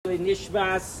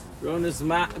Nishmas,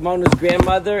 Mona's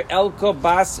grandmother, Elko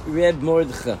Bas Reb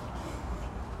Mordcha.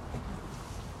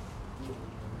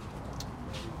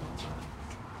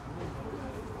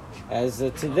 As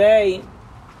today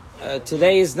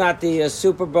is not the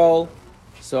Super Bowl,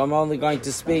 so I'm only going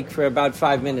to speak for about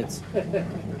 5 minutes.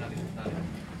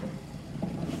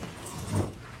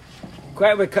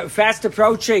 We're fast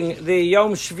approaching the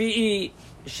Yom Shvi'i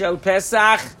Shel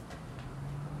Pesach,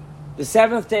 the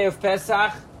 7th day of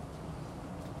Pesach.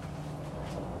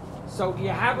 So you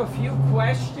have a few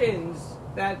questions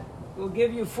that will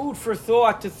give you food for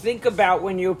thought to think about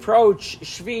when you approach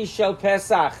Shvi'i Shel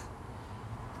Pesach.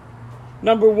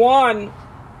 Number one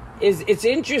is it's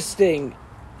interesting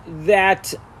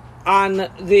that on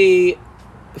the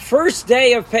first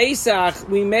day of Pesach,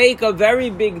 we make a very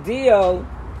big deal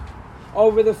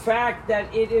over the fact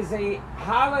that it is a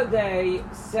holiday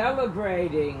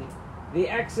celebrating the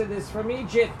Exodus from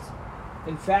Egypt.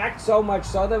 In fact, so much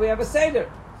so that we have a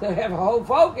Seder. So we have a whole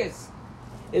focus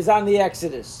is on the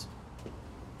Exodus.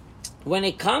 When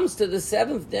it comes to the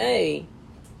 7th day,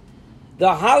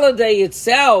 the holiday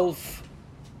itself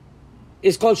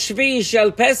is called Shvi'i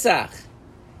Shel Pesach,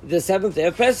 the 7th day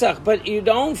of Pesach, but you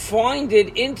don't find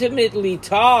it intimately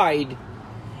tied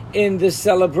in the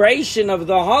celebration of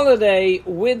the holiday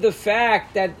with the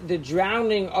fact that the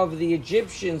drowning of the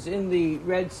Egyptians in the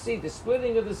Red Sea, the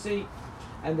splitting of the sea,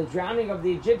 and the drowning of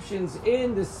the Egyptians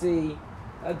in the sea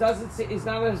is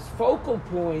not a focal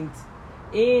point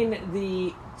in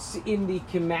the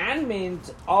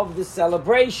commandment of the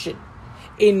celebration.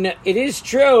 It is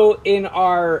true in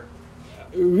our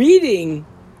reading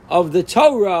of the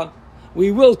Torah,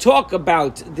 we will talk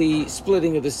about the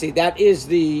splitting of the sea. That is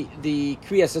the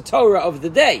Kriyas Torah of the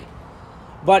day.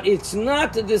 But it's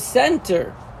not the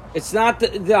center. It's not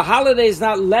the holiday is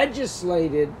not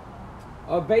legislated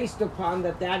based upon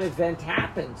that event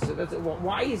happened. So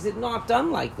why is it not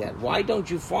done like that? Why don't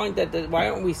you find that? Why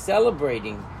aren't we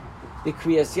celebrating the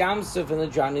Kriyas Yamsuf and the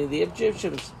drowning of the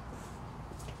Egyptians?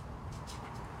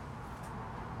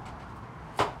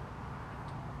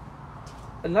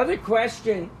 Another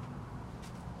question,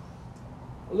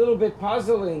 a little bit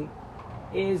puzzling,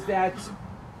 is that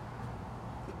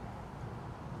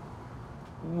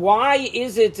why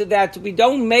is it that we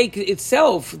don't make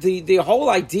itself the whole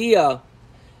idea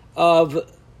of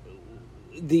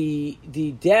the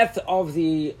death of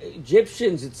the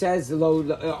Egyptians? It says thank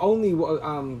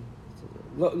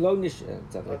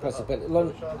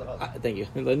you,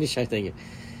 thank you.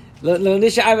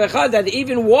 That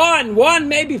even one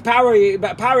maybe Pari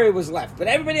was left, but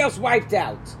everybody else wiped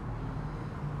out.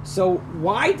 So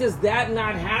why does that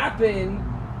not happen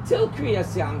till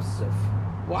Kriyas Yamsuf?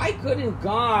 Why couldn't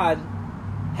God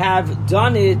have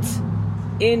done it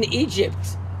in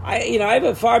Egypt? I have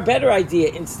a far better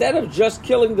idea. Instead of just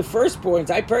killing the firstborns,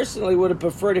 I personally would have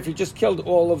preferred if he just killed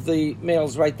all of the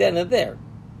males right then and there.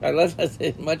 Right?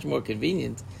 That's much more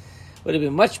convenient. Would have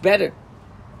been much better.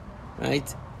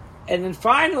 Right? And then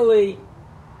finally,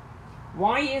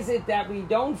 why is it that we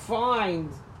don't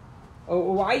find,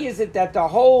 or why is it that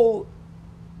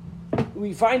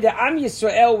we find that Am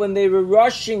Yisrael, when they were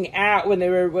rushing out, when they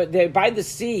were by the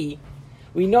sea,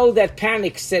 we know that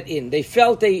panic set in. They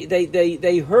felt,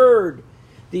 they heard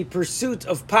the pursuit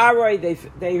of Paro.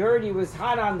 They heard he was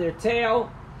hot on their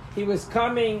tail. He was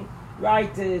coming,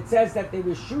 right? It says that they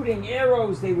were shooting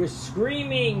arrows. They were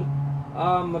screaming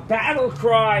battle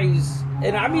cries.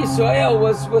 And Am Yisrael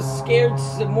was scared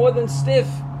more than stiff.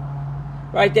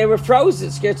 Right? They were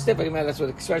frozen. Scared stiff. I mean, that's what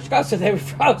the expression goes. So they were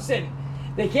frozen.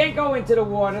 They can't go into the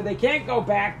water. They can't go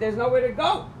back. There's nowhere to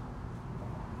go.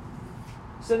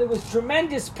 So there was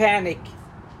tremendous panic.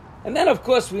 And then, of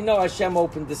course, we know Hashem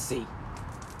opened the sea.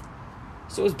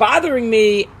 So it was bothering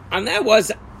me, and that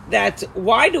was that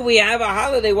why do we have a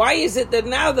holiday? Why is it that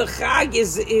now the Chag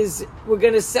is we're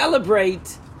going to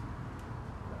celebrate,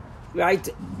 right?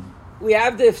 We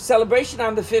have the celebration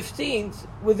on the 15th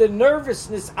with the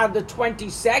nervousness on the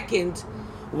 22nd.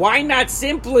 Why not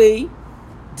simply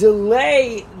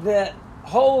delay the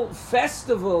whole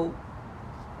festival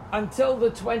until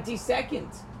the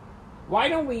 22nd? Why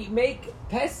don't we make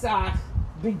Pesach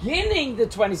beginning the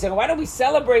 22nd? Why don't we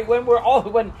celebrate when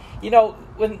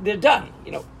they're done?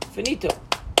 Finito.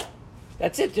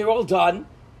 That's it. They're all done.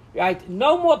 Right?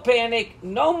 No more panic.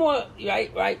 No more.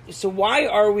 Right. So why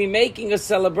are we making a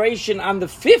celebration on the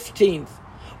 15th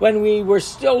when we were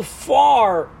still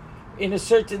far, in a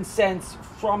certain sense,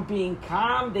 from being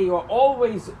calm? They were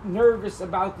always nervous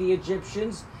about the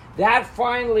Egyptians. That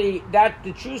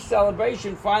the true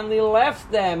celebration finally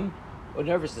left them, or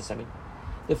nervousness,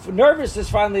 the nervousness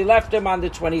finally left them on the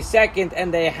 22nd,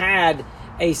 and they had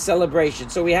a celebration.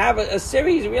 So we have a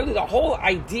series, really the whole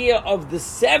idea of the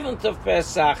 7th of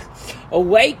Pesach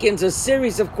awakens a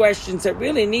series of questions that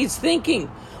really needs thinking.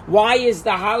 Why is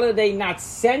the holiday not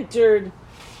centered?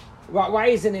 Why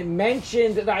isn't it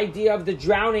mentioned, the idea of the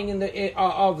drowning in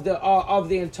of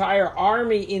the entire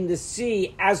army in the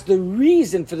sea as the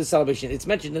reason for the celebration? It's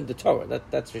mentioned in the Torah,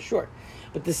 that's for sure.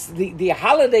 But the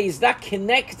holiday is not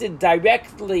connected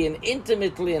directly and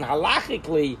intimately and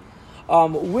halachically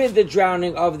with the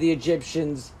drowning of the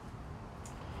Egyptians.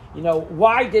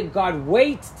 Why did God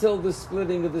wait till the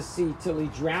splitting of the sea, till he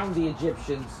drowned the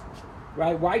Egyptians?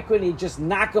 Right? Why couldn't he just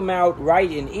knock them out right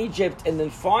in Egypt? And then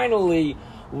finally,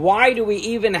 why do we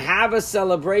even have a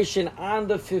celebration on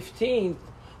the 15th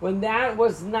when that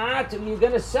was not, you're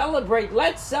going to celebrate,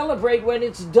 let's celebrate when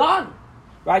it's done.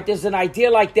 Right? There's an idea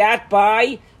like that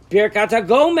by Birkat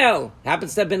HaGomel.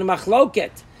 Happens to have been a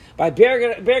machloket. By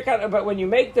Birkat, but when you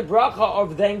make the bracha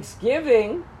of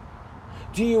Thanksgiving,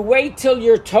 do you wait till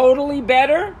you're totally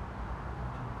better?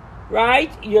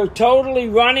 Right? You're totally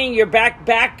running, you're back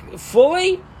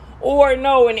fully? Or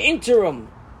no, an interim?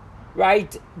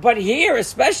 Right? But here,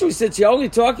 especially since you're only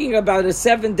talking about a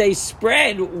 7-day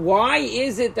spread, why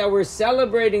is it that we're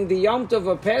celebrating the Yom Tov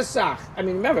of Pesach? I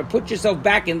mean, remember, put yourself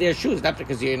back in their shoes. Not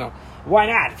because, why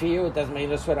not? For you, it doesn't mean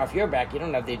to sweat off your back. You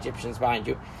don't have the Egyptians behind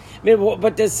you. I mean,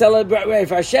 but to celebrate, if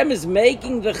Hashem is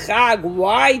making the Chag,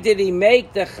 why did he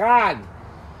make the Chag?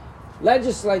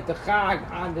 Legislate the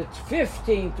Chag on the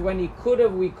 15th when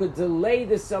we could delay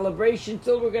the celebration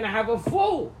till we're going to have a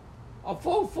full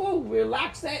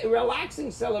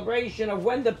relaxing celebration of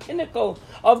when the pinnacle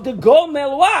of the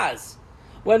Gomel was.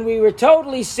 When we were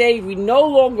totally saved, we no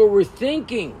longer were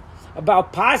thinking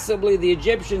about possibly the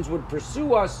Egyptians would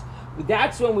pursue us.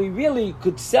 That's when we really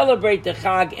could celebrate the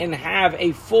Chag and have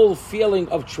a full feeling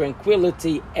of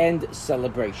tranquility and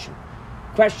celebration.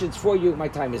 Questions for you? My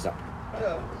time is up.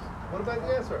 Yeah. What about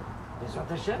the answer?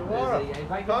 Tomorrow.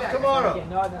 Come tomorrow.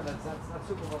 No, that's not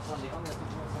Super Bowl Sunday. Only Super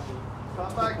Bowl Sunday.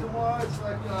 Come back tomorrow. It's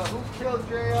like, who killed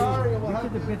JR? You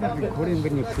could have been recording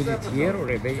when you put it here or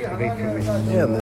Yeah,